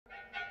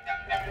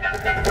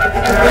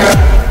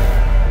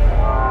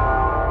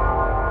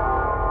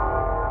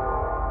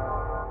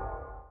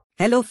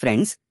Hello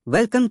friends,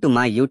 welcome to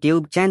my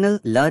YouTube channel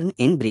Learn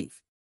in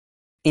Brief.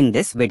 In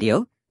this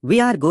video,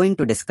 we are going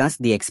to discuss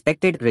the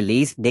expected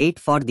release date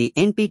for the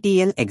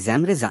NPTEL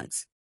exam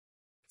results.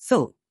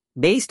 So,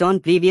 based on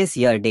previous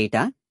year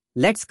data,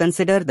 let's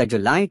consider the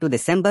July to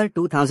December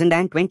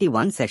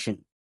 2021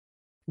 session.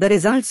 The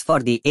results for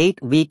the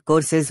 8-week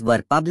courses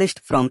were published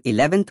from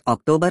 11th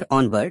October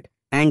onward,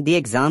 and the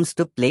exams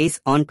took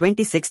place on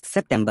 26th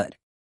September.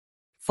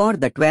 For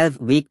the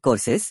 12-week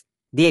courses,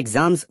 the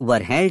exams were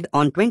held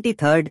on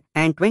 23rd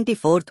and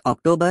 24th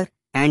October,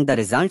 and the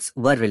results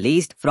were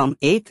released from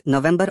 8th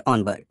November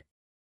onward.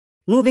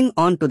 Moving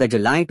on to the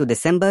July to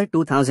December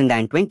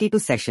 2022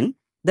 session,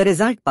 the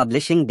result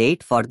publishing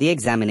date for the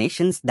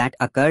examinations that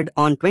occurred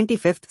on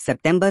 25th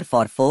September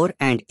for 4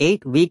 and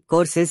 8-week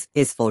courses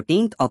is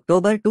 14th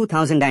October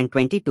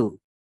 2022.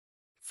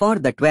 For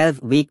the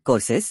 12-week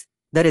courses,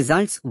 the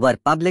results were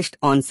published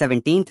on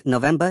 17th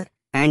November,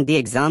 and the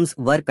exams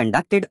were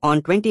conducted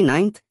on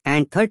 29th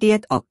and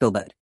 30th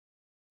October.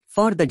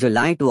 For the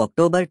July to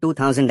October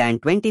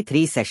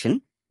 2023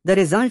 session, the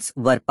results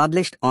were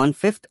published on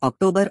 5th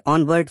October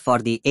onward for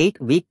the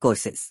 8-week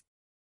courses.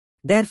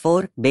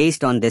 Therefore,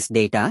 based on this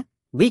data,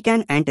 we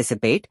can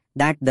anticipate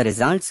that the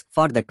results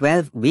for the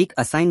 12-week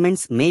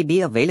assignments may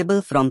be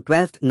available from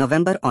 12th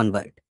November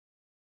onward.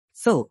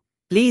 So,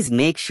 please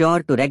make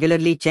sure to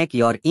regularly check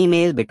your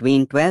email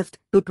between 12th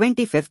to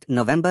 25th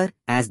November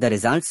as the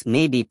results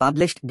may be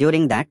published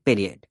during that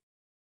period.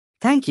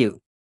 Thank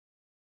you.